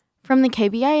From the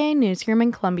KBIA newsroom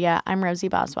in Columbia, I'm Rosie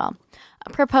Boswell. A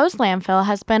proposed landfill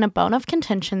has been a bone of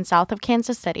contention south of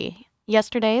Kansas City.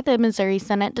 Yesterday, the Missouri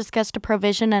Senate discussed a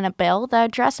provision in a bill that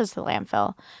addresses the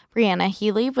landfill. Brianna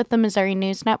Healy with the Missouri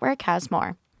News Network has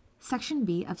more. Section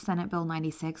B of Senate Bill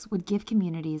 96 would give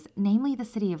communities, namely the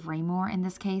city of Raymore in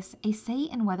this case, a say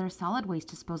in whether solid waste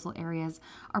disposal areas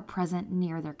are present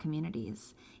near their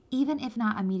communities, even if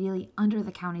not immediately under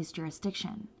the county's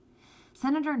jurisdiction.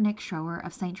 Senator Nick Schroer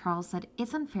of St. Charles said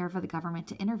it's unfair for the government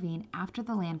to intervene after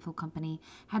the landfill company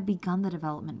had begun the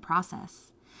development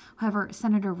process. However,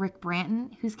 Senator Rick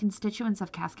Branton, whose constituents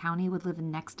of Cass County would live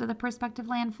next to the prospective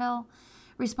landfill,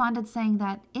 responded saying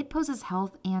that it poses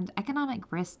health and economic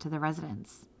risk to the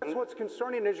residents. That's what's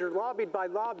concerning is you're lobbied by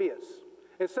lobbyists.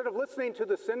 Instead of listening to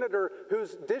the senator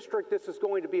whose district this is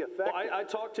going to be affected. Well, I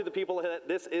talked to the people that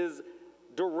this is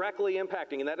directly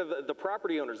impacting, and that are the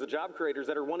property owners, the job creators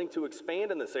that are wanting to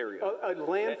expand in this area. A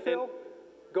landfill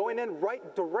going in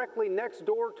right directly next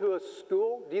door to a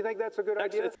school? Do you think that's a good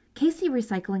idea? KC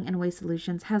Recycling and Waste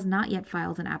Solutions has not yet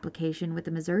filed an application with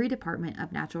the Missouri Department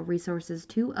of Natural Resources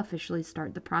to officially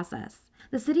start the process.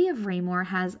 The city of Raymore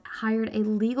has hired a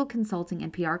legal consulting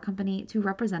and PR company to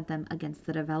represent them against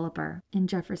the developer. In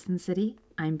Jefferson City,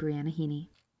 I'm Brianna Heaney.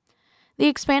 The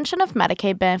expansion of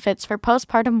Medicaid benefits for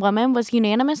postpartum women was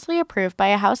unanimously approved by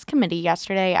a House committee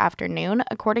yesterday afternoon,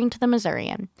 according to the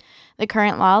Missourian. The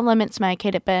current law limits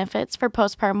Medicaid benefits for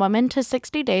postpartum women to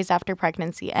 60 days after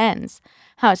pregnancy ends.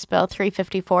 House Bill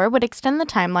 354 would extend the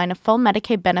timeline of full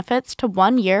Medicaid benefits to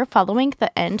 1 year following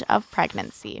the end of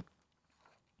pregnancy.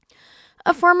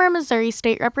 A former Missouri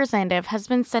state representative has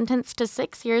been sentenced to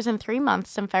 6 years and 3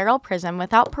 months in federal prison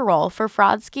without parole for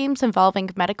fraud schemes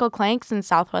involving medical clinics in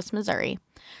southwest Missouri.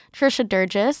 Tricia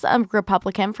Durgis, a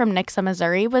Republican from Nixa,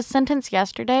 Missouri, was sentenced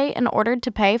yesterday and ordered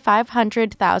to pay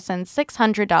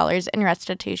 $500,600 in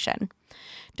restitution.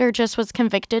 Durgis was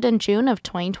convicted in June of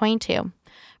 2022.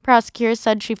 Prosecutors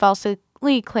said she falsely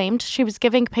claimed she was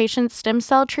giving patients stem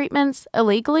cell treatments,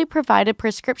 illegally provided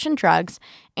prescription drugs,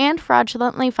 and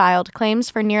fraudulently filed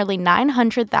claims for nearly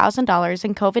 $900,000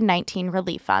 in COVID-19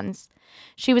 relief funds.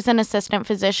 She was an assistant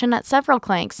physician at several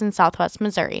clinics in southwest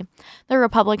Missouri. The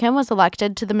Republican was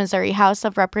elected to the Missouri House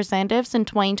of Representatives in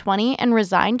 2020 and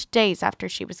resigned days after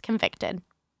she was convicted.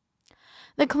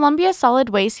 The Columbia Solid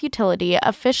Waste Utility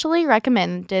officially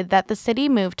recommended that the city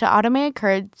move to automated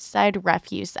curbside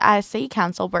refuse at a city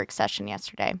council work session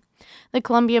yesterday. The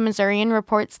Columbia Missourian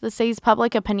reports the city's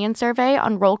public opinion survey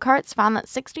on roll carts found that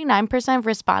 69% of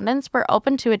respondents were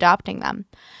open to adopting them.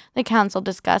 The council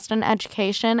discussed an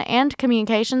education and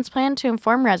communications plan to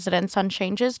inform residents on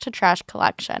changes to trash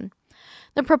collection.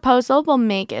 The proposal will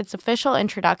make its official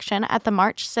introduction at the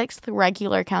March 6th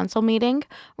regular council meeting,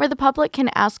 where the public can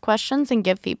ask questions and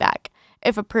give feedback.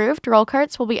 If approved, roll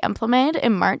carts will be implemented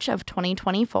in March of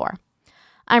 2024.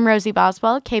 I'm Rosie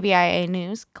Boswell, KBIA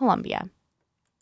News, Columbia.